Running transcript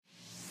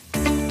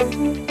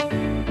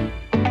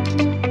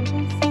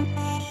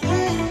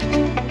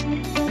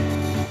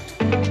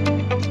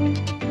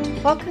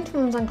Welcome to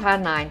Mums on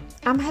Cloud 9.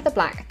 I'm Heather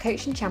Black, a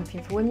coach and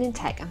champion for women in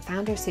tech and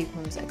founder of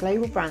Supermums, a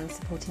global brand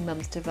supporting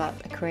mums to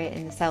develop a career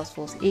in the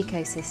Salesforce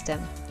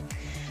ecosystem.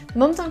 The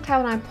Mums on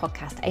Cloud 9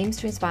 podcast aims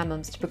to inspire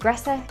mums to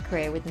progress their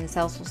career within the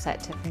Salesforce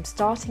sector from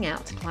starting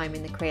out to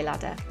climbing the career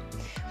ladder.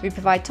 We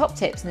provide top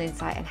tips and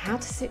insight on how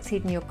to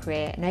succeed in your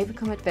career and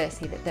overcome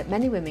adversity that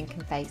many women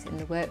can face in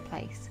the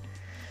workplace.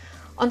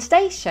 On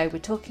today's show, we're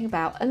talking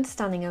about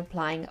understanding and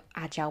applying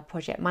Agile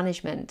project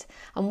management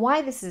and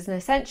why this is an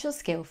essential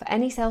skill for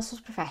any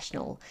Salesforce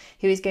professional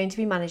who is going to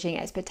be managing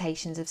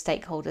expectations of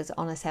stakeholders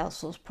on a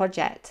Salesforce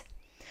project.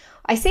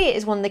 I see it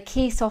as one of the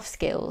key soft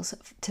skills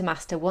to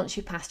master once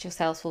you've passed your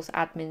Salesforce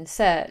admin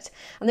cert.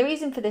 And the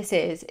reason for this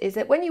is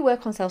that when you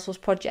work on Salesforce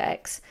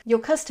projects, your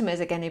customers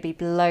are going to be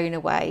blown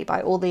away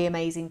by all the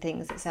amazing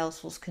things that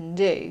Salesforce can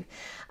do.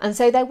 And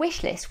so their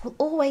wish list will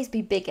always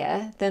be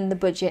bigger than the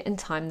budget and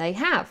time they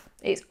have.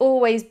 It's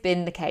always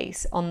been the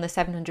case on the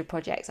 700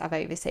 projects I've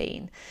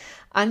overseen.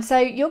 And so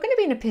you're going to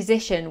be in a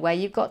position where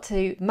you've got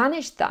to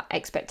manage that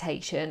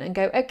expectation and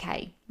go,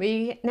 okay,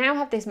 we now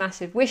have this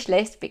massive wish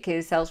list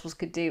because Salesforce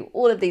could do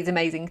all of these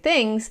amazing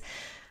things.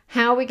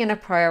 How are we going to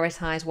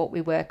prioritize what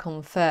we work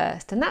on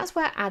first? And that's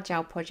where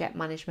Agile project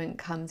management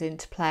comes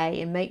into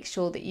play and make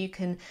sure that you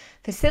can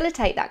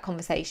facilitate that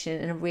conversation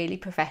in a really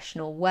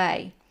professional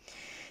way.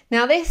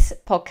 Now, this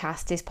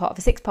podcast is part of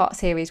a 6-part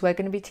series. We're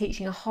going to be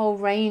teaching a whole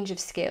range of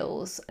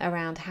skills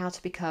around how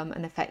to become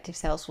an effective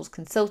Salesforce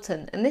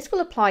consultant. And this will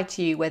apply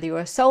to you whether you're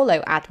a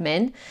solo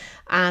admin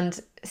and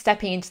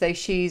stepping into those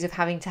shoes of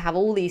having to have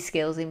all these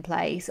skills in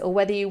place, or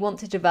whether you want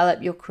to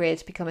develop your career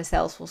to become a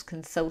Salesforce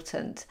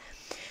consultant.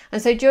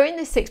 And so during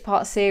this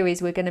 6-part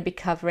series, we're going to be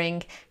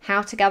covering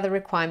how to gather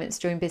requirements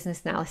during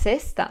business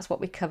analysis. That's what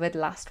we covered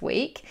last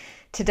week.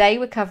 Today,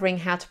 we're covering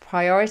how to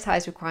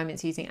prioritize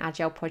requirements using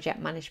Agile project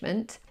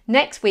management.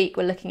 Next week,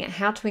 we're looking at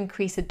how to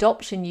increase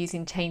adoption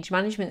using change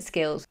management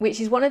skills,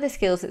 which is one of the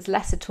skills that's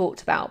lesser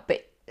talked about,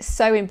 but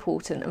so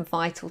important and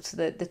vital to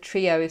the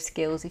trio of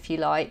skills, if you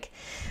like.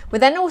 We're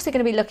then also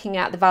going to be looking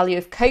at the value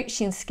of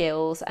coaching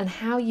skills and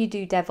how you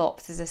do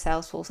DevOps as a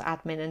Salesforce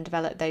admin and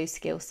develop those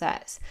skill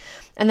sets.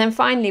 And then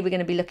finally, we're going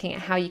to be looking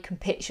at how you can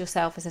pitch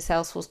yourself as a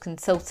Salesforce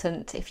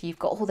consultant. If you've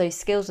got all those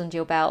skills under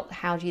your belt,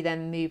 how do you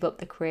then move up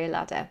the career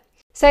ladder?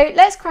 So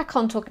let's crack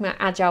on talking about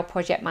Agile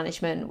project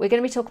management. We're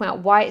going to be talking about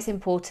why it's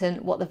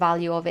important, what the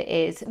value of it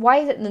is. Why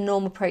is it the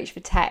norm approach for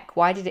tech?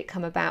 Why did it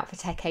come about for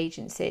tech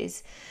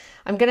agencies?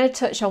 I'm going to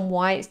touch on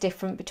why it's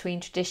different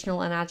between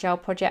traditional and Agile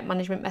project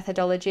management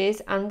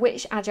methodologies and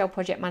which Agile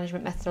project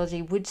management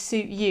methodology would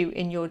suit you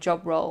in your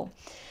job role.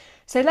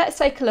 So let's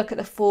take a look at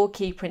the 4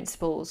 key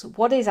principles.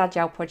 What is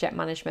Agile project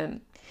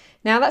management?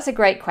 Now, that's a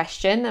great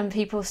question, and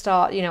people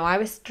start, I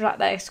was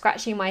there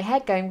scratching my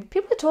head going,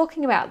 people are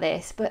talking about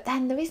this, but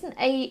then there isn't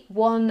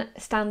one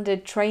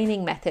standard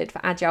training method for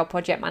Agile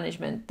project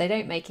management. They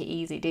don't make it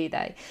easy, do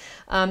they?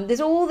 There's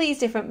all these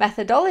different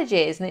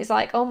methodologies, and it's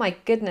like, oh my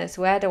goodness,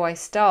 where do I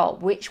start?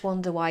 Which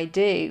one do I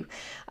do?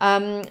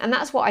 And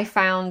that's what I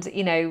found,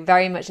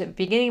 very much at the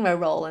beginning of my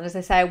role. And as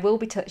I say, I will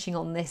be touching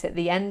on this at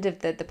the end of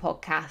the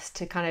podcast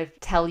to kind of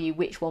tell you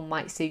which one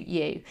might suit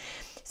you.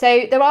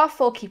 So there are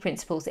 4 key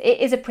principles. It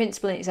is a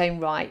principle in its own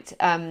right,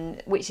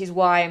 which is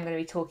why I'm going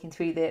to be talking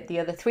through the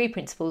other 3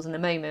 principles in a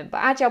moment. But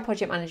Agile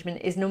project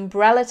management is an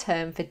umbrella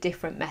term for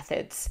different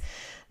methods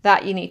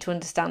that you need to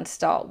understand to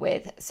start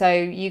with. So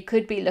you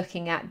could be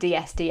looking at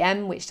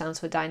DSDM, which stands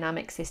for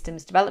Dynamic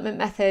Systems Development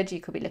Method.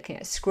 You could be looking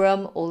at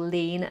Scrum or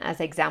Lean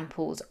as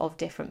examples of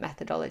different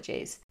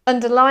methodologies.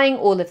 Underlying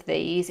all of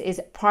these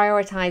is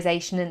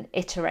prioritization and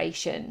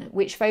iteration,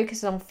 which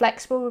focuses on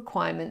flexible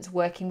requirements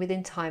working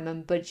within time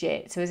and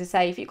budget. So as I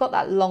say, if you've got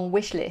that long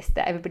wish list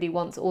that everybody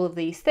wants all of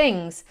these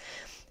things,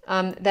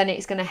 then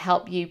it's going to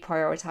help you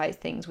prioritize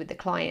things with the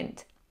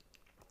client.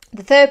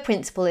 The third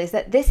principle is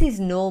that this is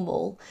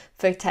normal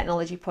for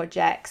technology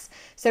projects.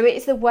 So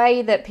it's the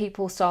way that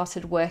people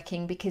started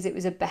working because it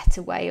was a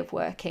better way of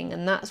working.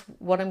 And that's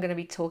what I'm going to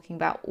be talking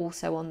about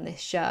also on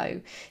this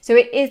show. So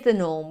it is the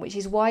norm, which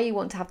is why you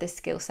want to have this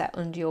skill set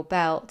under your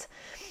belt.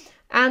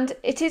 And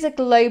it is a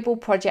global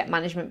project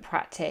management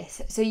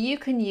practice. So you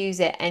can use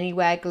it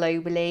anywhere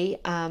globally.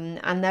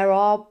 And there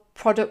are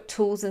product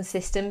tools and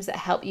systems that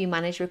help you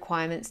manage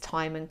requirements,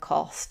 time and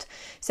cost.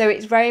 So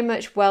it's very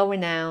much well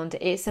renowned.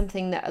 It's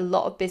something that a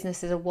lot of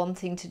businesses are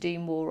wanting to do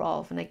more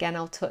of. And again,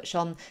 I'll touch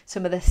on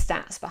some of the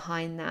stats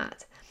behind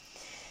that.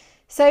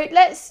 So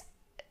let's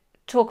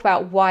talk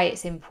about why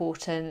it's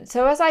important.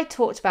 So as I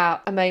talked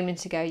about a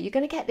moment ago, you're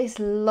going to get this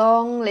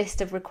long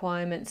list of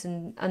requirements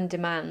and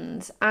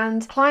demands,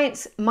 and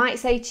clients might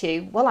say to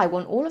you, well, I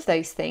want all of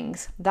those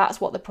things. That's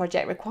what the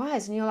project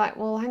requires. And you're like,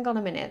 well, hang on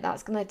a minute,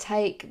 that's going to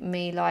take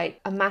me like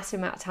a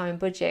massive amount of time and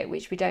budget,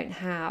 which we don't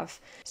have.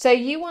 So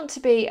you want to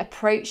be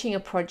approaching a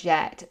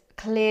project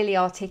clearly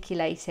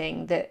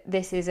articulating that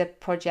this is a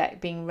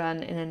project being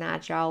run in an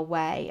agile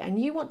way, and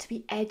you want to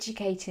be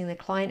educating the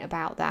client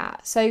about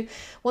that. So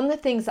one of the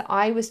things that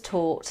I was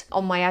taught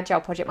on my agile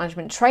project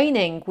management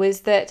training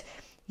was that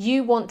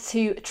you want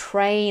to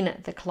train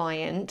the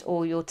client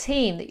or your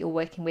team that you're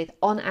working with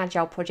on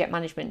agile project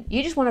management.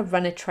 You just want to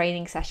run a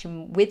training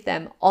session with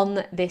them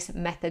on this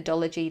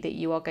methodology that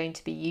you are going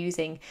to be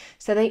using,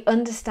 so they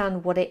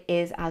understand what it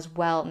is as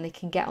well and they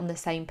can get on the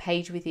same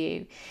page with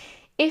you.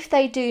 If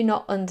they do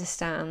not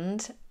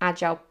understand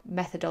agile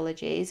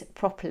methodologies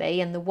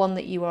properly and the one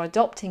that you are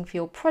adopting for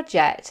your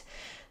project,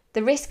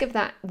 the risk of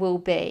that will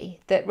be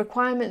that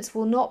requirements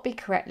will not be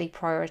correctly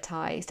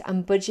prioritised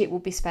and budget will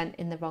be spent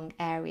in the wrong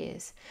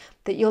areas.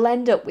 That you'll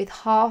end up with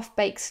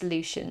half-baked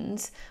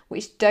solutions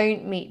which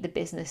don't meet the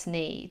business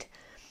need.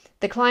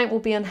 The client will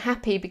be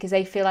unhappy because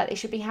they feel like they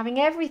should be having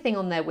everything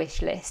on their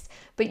wish list,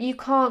 but you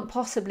can't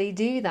possibly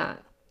do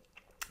that.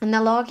 And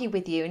they'll argue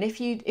with you. And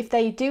if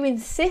they do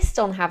insist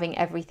on having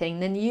everything,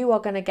 then you are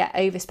going to get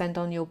overspend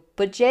on your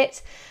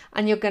budget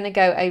and you're going to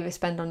go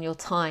overspend on your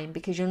time,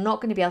 because you're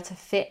not going to be able to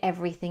fit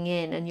everything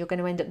in, and you're going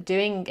to end up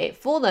doing it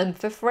for them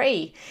for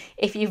free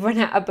if you've run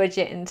out of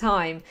budget and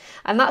time.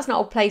 And that's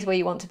not a place where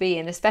you want to be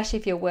in, especially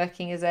if you're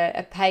working as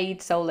a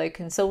paid solo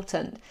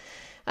consultant.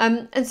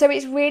 And so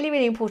it's really,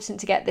 really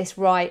important to get this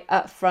right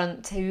up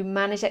front, to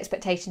manage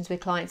expectations with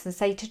clients and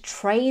say to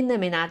train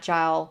them in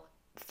agile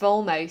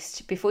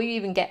foremost before you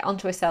even get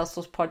onto a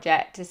Salesforce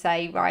project, to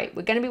say, right,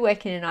 we're going to be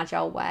working in an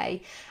agile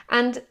way,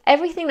 and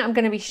everything that I'm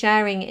going to be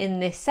sharing in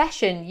this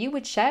session you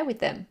would share with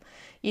them.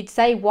 You'd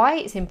say why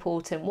it's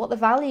important, what the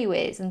value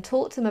is, and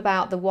talk to them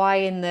about the why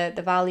and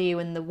the value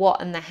and the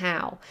what and the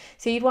how.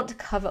 So you'd want to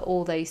cover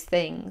all those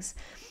things.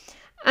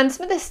 And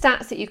some of the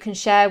stats that you can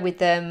share with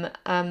them,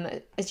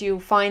 as you'll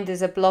find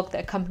there's a blog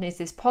that accompanies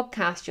this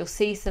podcast, you'll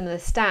see some of the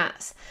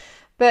stats.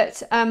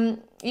 But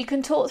you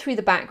can talk through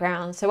the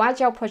background. So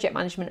Agile project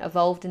management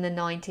evolved in the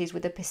 90s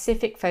with a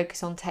specific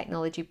focus on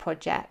technology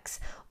projects.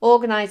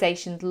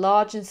 Organisations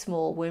large and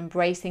small were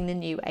embracing the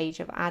new age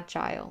of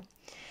Agile.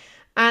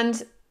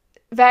 And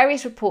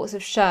various reports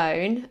have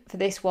shown, for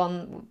this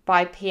one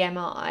by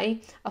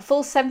PMI, a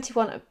full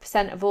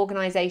 71% of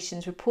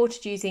organisations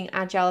reported using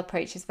Agile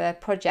approaches for their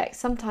projects,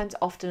 sometimes,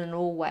 often and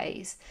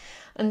always.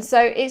 And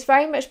so it's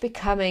very much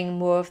becoming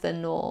more of the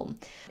norm.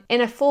 In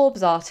a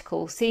Forbes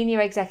article, senior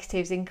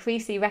executives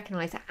increasingly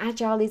recognise that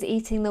Agile is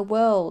eating the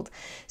world.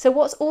 So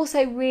what's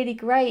also really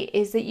great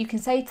is that you can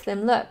say to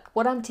them, look,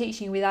 what I'm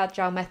teaching you with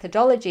Agile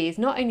methodology is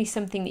not only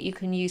something that you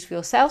can use for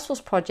your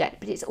Salesforce project,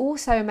 but it's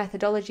also a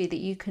methodology that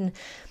you can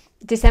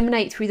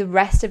disseminate through the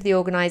rest of the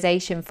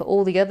organisation for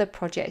all the other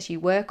projects you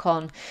work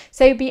on.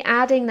 So be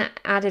adding that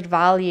added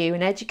value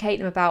and educate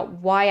them about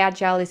why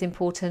Agile is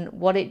important,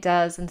 what it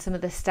does, and some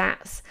of the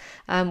stats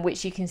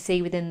which you can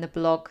see within the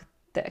blog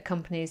that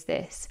accompanies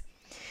this.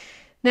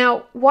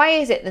 Now, why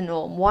is it the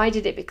norm? Why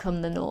did it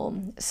become the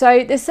norm?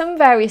 So there's some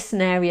various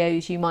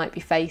scenarios you might be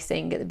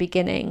facing at the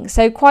beginning.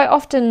 So quite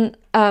often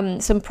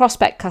some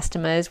prospect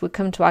customers would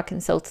come to our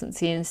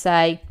consultancy and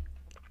say,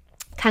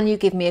 can you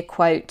give me a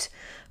quote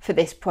for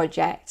this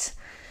project?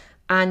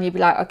 And you'd be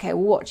like, okay,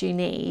 well, what do you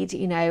need?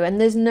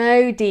 And there's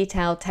no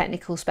detailed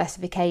technical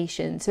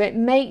specification. So it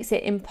makes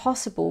it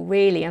impossible,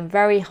 really, and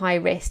very high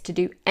risk to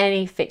do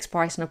any fixed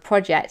price on a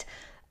project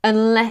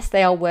unless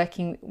they are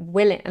willing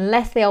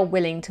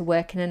to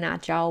work in an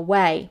agile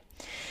way.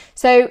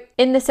 So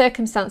in the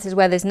circumstances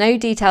where there's no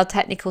detailed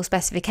technical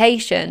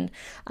specification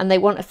and they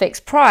want a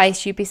fixed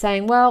price, you'd be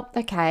saying, well,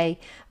 okay,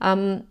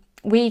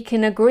 we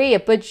can agree a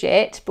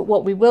budget, but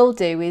what we will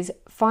do is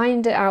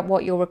find out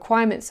what your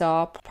requirements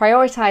are,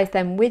 prioritize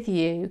them with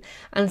you,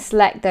 and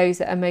select those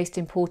that are most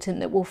important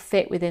that will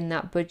fit within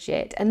that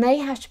budget. And they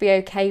have to be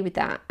okay with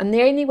that. And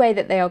the only way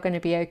that they are going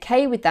to be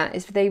okay with that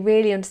is if they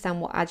really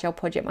understand what Agile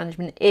project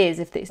management is,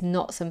 if it's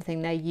not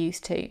something they're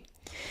used to.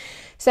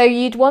 So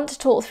you'd want to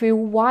talk through,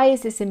 why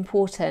is this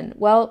important?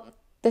 Well,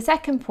 the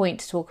second point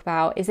to talk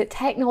about is that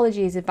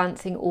technology is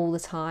advancing all the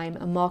time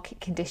and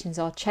market conditions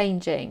are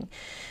changing.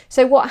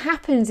 So what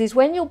happens is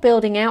when you're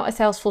building out a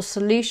Salesforce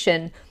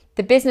solution,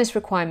 the business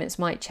requirements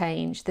might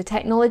change, the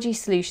technology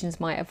solutions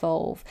might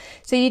evolve.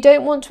 So you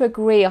don't want to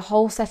agree a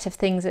whole set of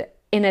things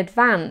in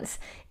advance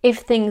if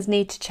things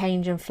need to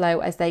change and flow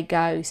as they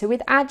go. So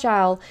with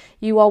Agile,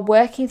 you are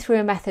working through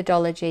a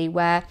methodology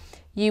where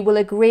you will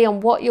agree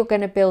on what you're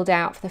going to build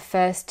out for the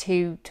first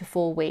 2 to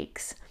 4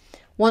 weeks.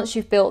 Once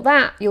you've built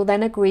that, you'll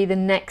then agree the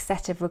next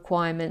set of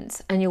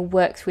requirements and you'll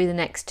work through the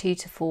next 2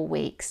 to 4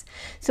 weeks.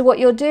 So what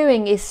you're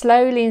doing is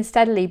slowly and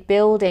steadily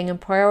building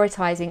and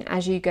prioritising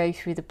as you go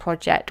through the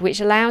project, which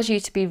allows you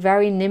to be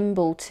very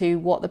nimble to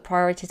what the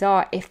priorities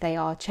are if they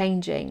are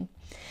changing.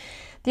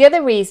 The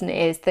other reason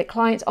is that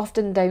clients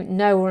often don't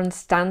know or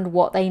understand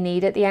what they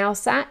need at the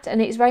outset,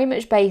 and it's very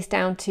much based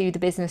down to the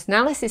business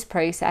analysis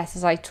process,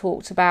 as I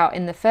talked about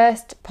in the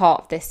first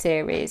part of this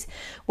series,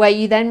 where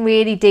you then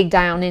really dig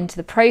down into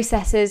the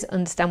processes,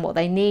 understand what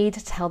they need,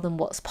 tell them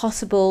what's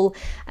possible,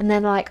 and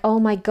then like, oh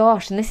my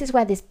gosh, and this is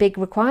where this big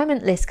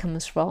requirement list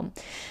comes from.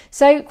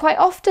 So quite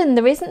often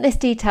there isn't this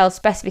detailed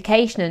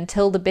specification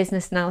until the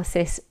business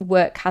analysis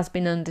work has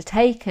been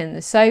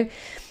undertaken. So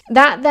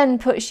that then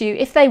puts you,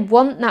 if they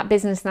want that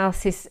business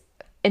analysis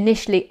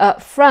initially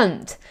up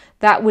front,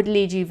 that would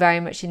lead you very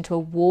much into a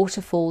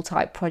waterfall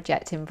type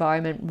project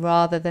environment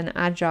rather than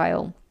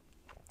agile.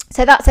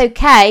 So that's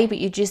okay, but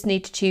you just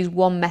need to choose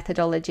one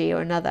methodology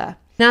or another.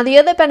 Now, the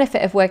other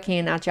benefit of working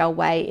in an agile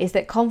way is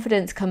that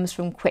confidence comes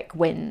from quick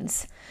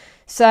wins.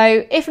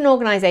 So if an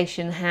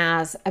organisation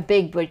has a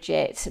big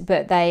budget,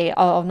 but they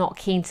are not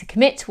keen to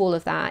commit to all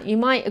of that, you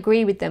might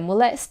agree with them, well,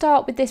 let's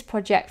start with this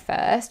project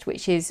first,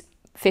 which is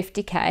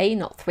 50k,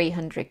 not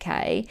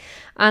 300k,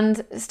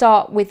 and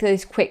start with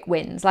those quick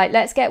wins. Like,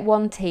 let's get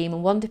one team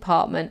and one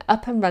department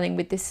up and running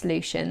with this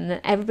solution,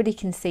 and everybody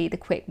can see the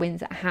quick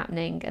wins that are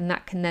happening, and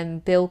that can then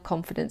build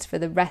confidence for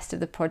the rest of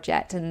the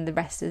project and the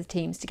rest of the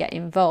teams to get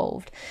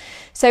involved.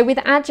 So with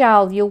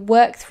Agile, you'll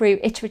work through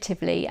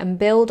iteratively and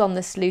build on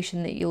the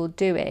solution that you're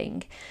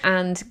doing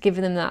and give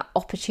them that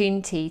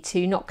opportunity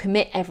to not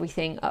commit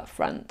everything up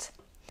front.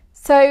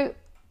 So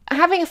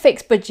having a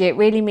fixed budget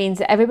really means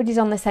that everybody's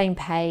on the same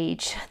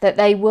page, that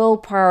they will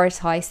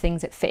prioritise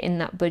things that fit in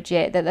that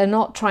budget, that they're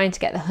not trying to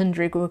get the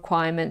 100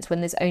 requirements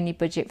when there's only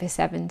budget for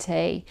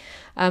 70,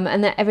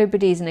 and that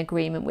everybody's in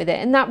agreement with it.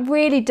 And that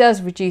really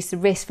does reduce the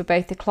risk for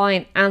both the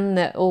client and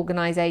the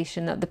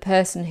organisation, that the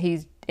person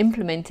who's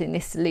implementing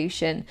this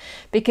solution,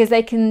 because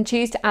they can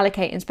choose to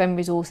allocate and spend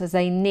resources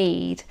they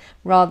need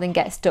rather than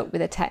get stuck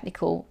with a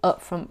technical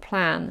upfront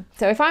plan.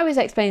 So if I was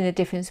explaining the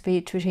difference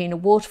between a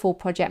waterfall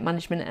project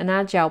management and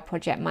agile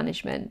project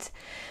management,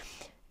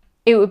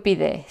 it would be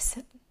this.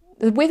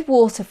 With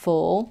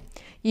waterfall,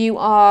 you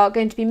are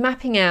going to be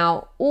mapping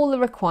out all the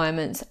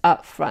requirements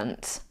up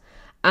front,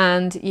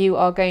 and you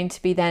are going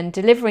to be then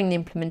delivering the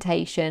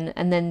implementation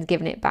and then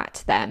giving it back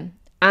to them.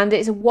 And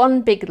it's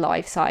one big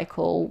life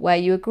cycle where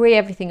you agree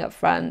everything up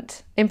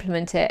front,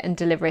 implement it and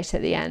deliver it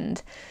at the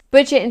end.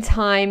 Budget and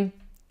time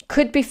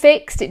could be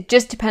fixed. It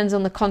just depends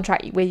on the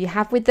contract where you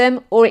have with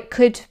them, or it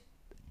could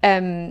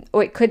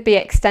be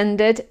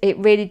extended. It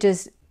really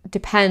does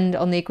depend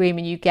on the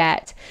agreement you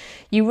get.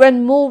 You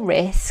run more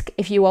risk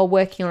if you are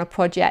working on a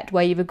project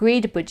where you've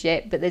agreed a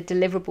budget, but the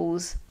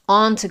deliverables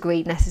aren't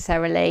agreed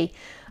necessarily.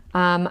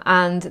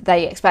 And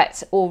they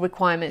expect all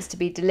requirements to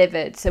be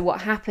delivered. So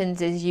what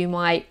happens is you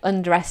might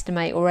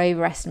underestimate or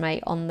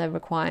overestimate on the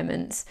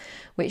requirements,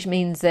 which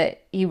means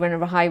that you run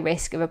a high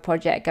risk of a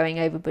project going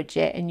over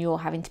budget and you're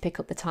having to pick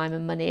up the time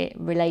and money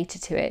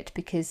related to it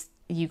because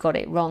you got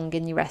it wrong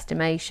in your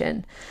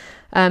estimation.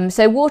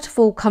 So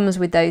waterfall comes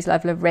with those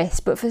level of risks,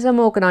 but for some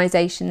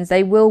organisations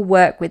they will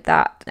work with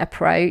that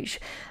approach.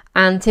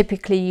 And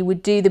typically you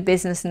would do the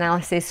business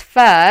analysis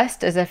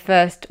first as a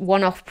first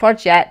one-off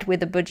project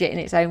with a budget in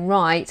its own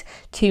right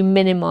to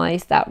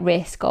minimise that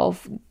risk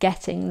of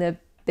getting the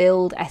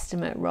build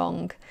estimate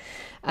wrong.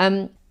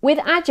 With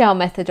agile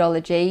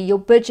methodology, your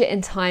budget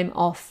and time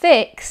are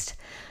fixed,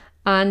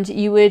 and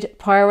you would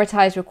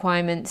prioritise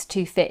requirements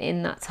to fit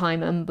in that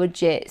time and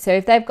budget. So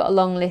if they've got a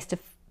long list of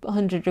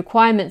 100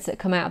 requirements that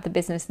come out of the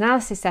business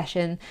analysis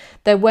session,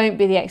 there won't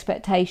be the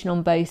expectation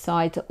on both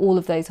sides that all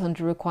of those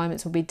 100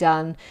 requirements will be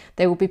done.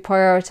 They will be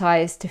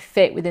prioritised to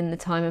fit within the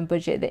time and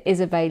budget that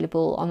is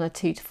available on a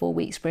 2 to 4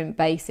 week sprint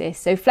basis.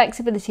 So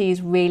flexibility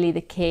is really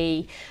the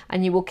key,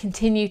 and you will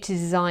continue to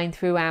design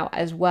throughout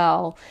as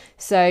well.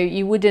 So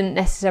you wouldn't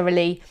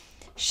necessarily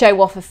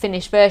show off a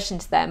finished version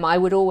to them. I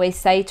would always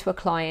say to a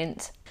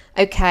client,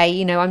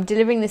 okay, I'm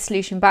delivering this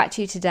solution back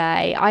to you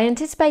today. I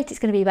anticipate it's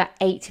going to be about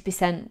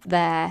 80%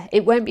 there.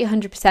 It won't be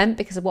 100%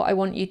 because what I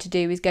want you to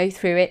do is go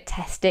through it,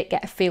 test it,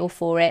 get a feel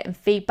for it, and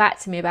feed back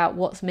to me about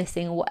what's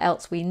missing or what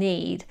else we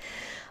need.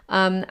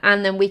 And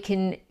then we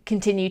can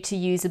continue to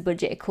use the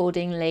budget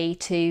accordingly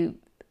to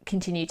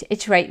continue to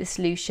iterate the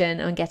solution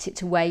and get it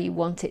to where you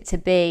want it to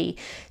be.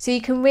 So you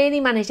can really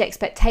manage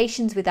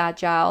expectations with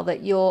Agile,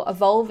 that you're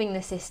evolving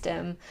the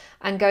system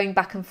and going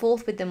back and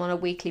forth with them on a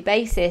weekly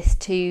basis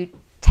to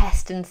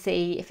test and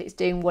see if it's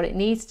doing what it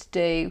needs to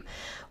do,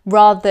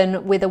 rather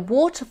than with a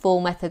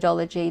waterfall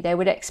methodology they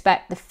would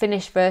expect the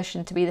finished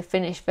version to be the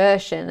finished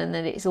version and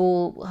that it's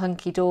all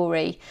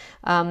hunky-dory,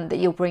 that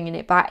you're bringing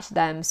it back to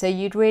them. So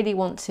you'd really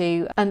want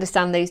to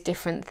understand those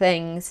different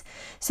things.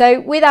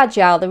 So with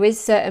Agile there is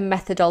certain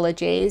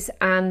methodologies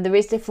and there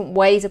is different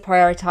ways of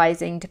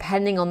prioritising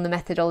depending on the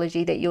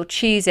methodology that you're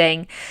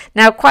choosing.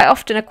 Now quite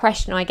often a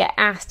question I get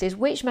asked is,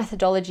 which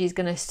methodology is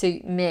going to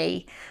suit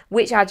me?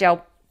 Which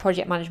Agile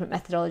project management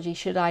methodology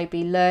should I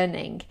be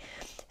learning?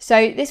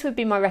 So this would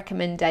be my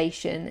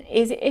recommendation,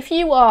 is if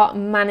you are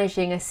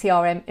managing a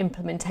CRM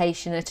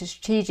implementation at a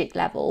strategic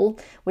level,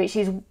 which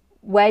is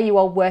where you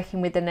are working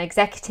with an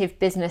executive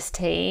business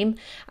team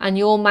and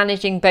you're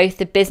managing both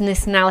the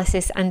business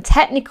analysis and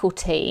technical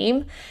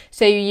team.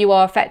 So you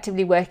are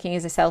effectively working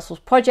as a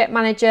Salesforce project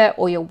manager,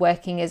 or you're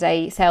working as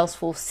a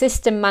Salesforce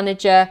system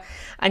manager,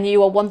 and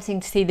you are wanting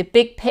to see the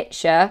big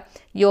picture.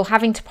 You're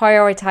having to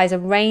prioritize a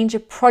range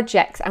of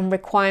projects and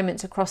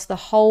requirements across the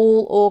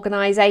whole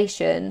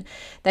organization.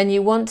 Then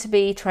you want to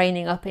be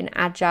training up in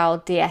Agile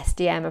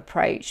DSDM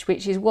approach,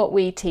 which is what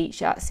we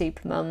teach at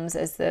Supermums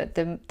as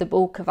the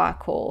bulk of our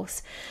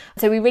course.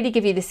 So we really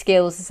give you the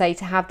skills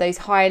to have those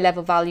higher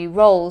level value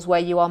roles where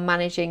you are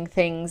managing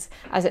things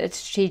as at a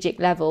strategic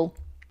level.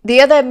 The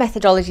other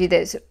methodology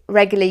that's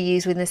regularly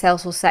used within the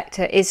Salesforce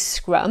sector is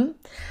Scrum.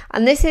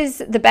 And this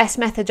is the best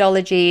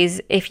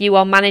methodologies if you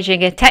are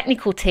managing a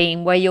technical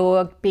team where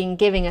you're being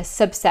given a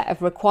subset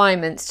of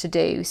requirements to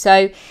do.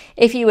 So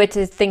if you were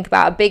to think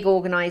about a big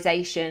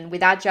organization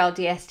with Agile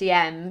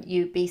DSDM,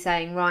 you'd be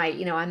saying, right,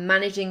 I'm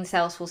managing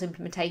Salesforce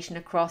implementation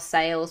across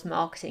sales,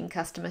 marketing,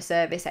 customer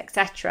service,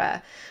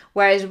 etc.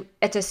 Whereas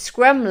at a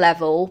Scrum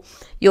level,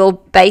 you're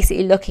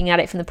basically looking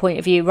at it from the point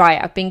of view,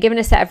 right, I've been given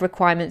a set of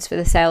requirements for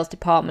the sales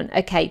department.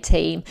 Okay,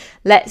 team,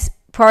 let's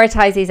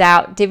prioritize these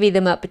out, divvy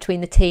them up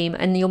between the team,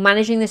 and you're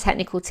managing the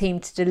technical team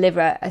to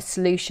deliver a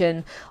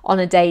solution on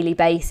a daily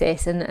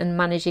basis and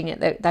managing it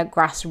that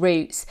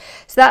grassroots.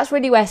 So that's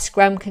really where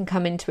Scrum can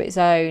come into its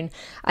own.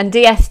 And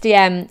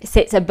DSDM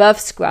sits above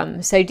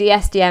Scrum. So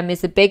DSDM is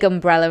the big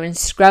umbrella and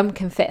Scrum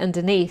can fit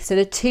underneath. So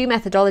the two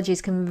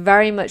methodologies can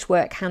very much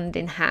work hand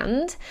in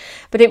hand,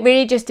 but it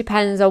really just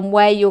depends on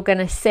where you're going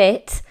to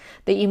sit.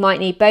 That you might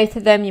need both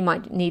of them, you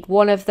might need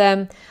one of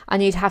them,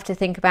 and you'd have to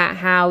think about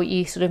how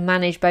you sort of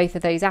manage both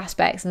of those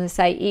aspects. And as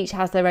I say, each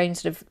has their own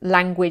sort of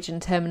language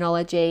and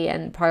terminology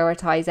and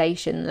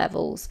prioritization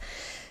levels.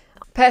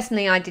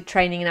 Personally, I did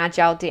training in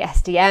Agile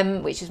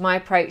DSDM, which is my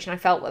approach, and I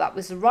felt that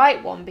was the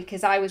right one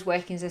because I was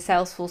working as a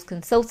Salesforce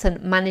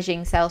consultant,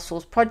 managing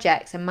Salesforce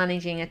projects and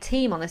managing a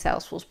team on a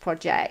Salesforce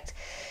project.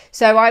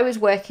 So I was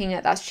working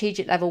at that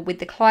strategic level with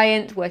the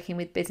client, working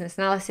with business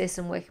analysis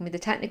and working with the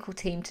technical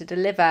team to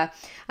deliver.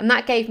 And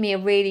that gave me a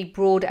really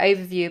broad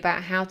overview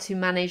about how to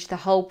manage the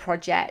whole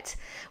project,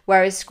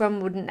 whereas Scrum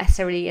wouldn't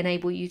necessarily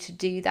enable you to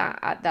do that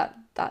at that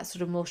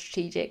sort of more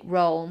strategic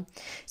role.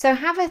 So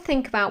have a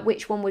think about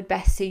which one would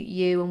best suit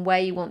you and where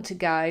you want to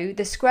go.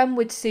 The Scrum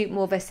would suit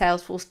more of a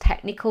Salesforce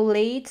technical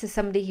lead, so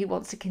somebody who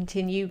wants to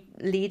continue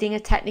leading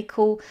a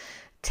technical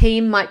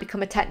team, might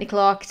become a technical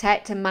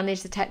architect and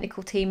manage the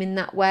technical team in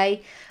that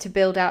way to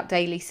build out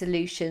daily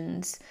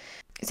solutions.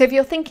 So if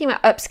you're thinking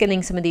about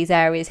upskilling some of these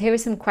areas, here are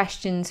some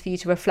questions for you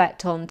to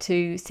reflect on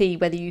to see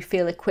whether you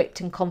feel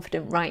equipped and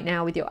confident right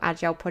now with your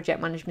Agile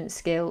project management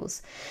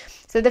skills.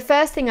 So the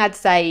first thing I'd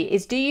say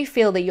is, do you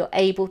feel that you're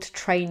able to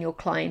train your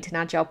client in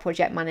Agile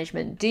project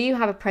management? Do you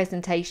have a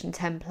presentation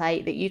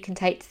template that you can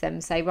take to them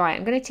and say, right,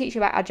 I'm going to teach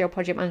you about Agile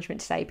project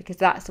management today because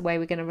that's the way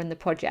we're going to run the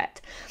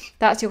project?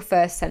 That's your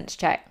first sense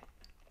check.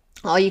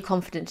 Are you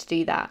confident to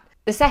do that?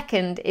 The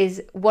second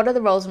is, what are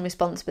the roles and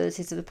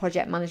responsibilities of the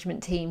project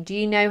management team? Do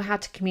you know how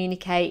to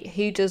communicate,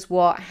 who does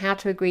what, how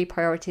to agree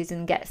priorities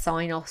and get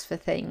sign-offs for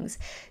things?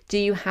 Do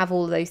you have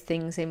all those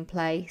things in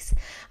place?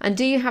 And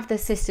do you have the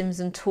systems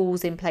and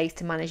tools in place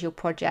to manage your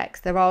projects?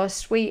 There are a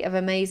suite of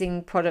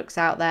amazing products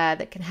out there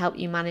that can help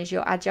you manage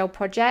your Agile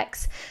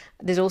projects.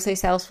 There's also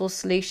Salesforce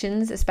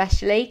solutions,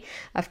 especially,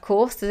 of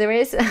course, there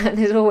is.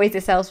 There's always a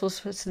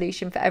Salesforce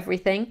solution for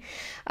everything.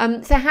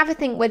 So have a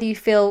think whether you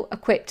feel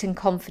equipped and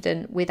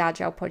confident with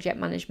Agile project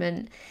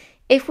management.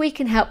 If we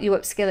can help you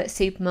upskill at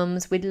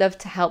Supermums, we'd love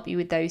to help you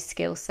with those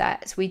skill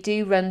sets. We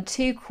do run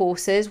 2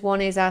 courses.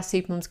 One is our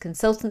Supermums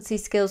Consultancy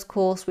Skills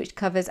course, which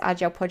covers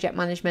Agile project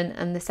management,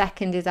 and the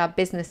second is our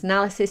Business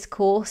Analysis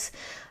course,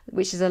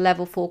 which is a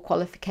level 4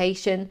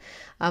 qualification,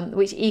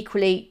 which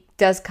equally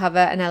does cover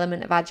an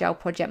element of Agile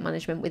project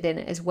management within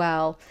it as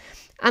well.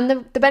 And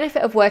the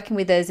benefit of working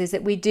with us is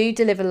that we do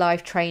deliver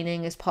live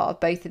training as part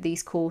of both of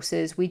these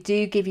courses. We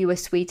do give you a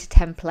suite of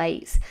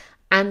templates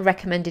and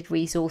recommended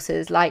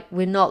resources. Like,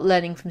 we're not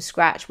learning from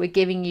scratch. We're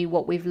giving you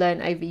what we've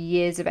learned over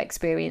years of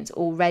experience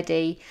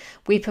already.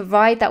 We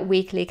provide that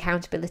weekly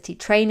accountability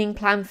training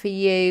plan for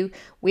you.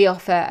 We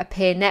offer a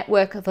peer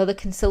network of other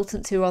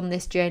consultants who are on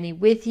this journey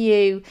with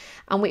you.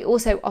 And we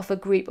also offer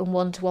group and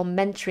one-to-one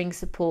mentoring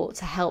support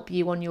to help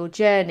you on your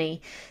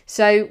journey.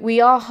 So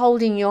we are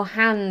holding your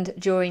hand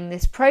during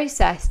this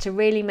process to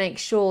really make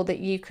sure that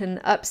you can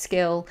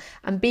upskill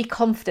and be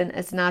confident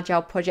as an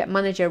Agile project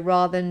manager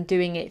rather than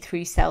doing it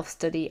through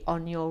self-study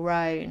on your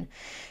own.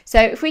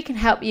 So if we can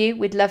help you,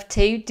 we'd love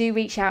to. Do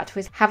reach out to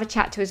us, have a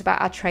chat to us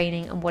about our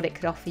training and what it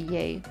could offer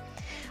you.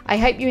 I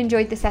hope you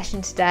enjoyed the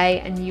session today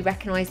and you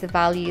recognise the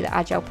value that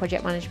Agile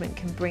project management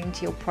can bring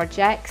to your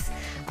projects.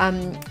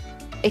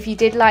 If you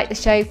did like the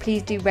show,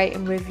 please do rate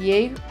and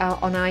review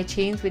on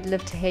iTunes. We'd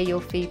love to hear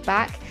your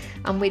feedback,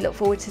 and we look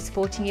forward to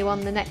supporting you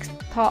on the next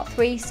part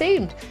 3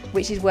 soon,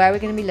 which is where we're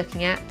going to be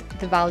looking at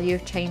the value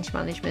of change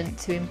management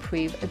to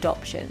improve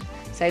adoption.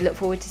 So look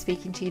forward to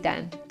speaking to you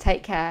then.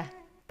 Take care.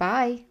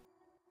 Bye.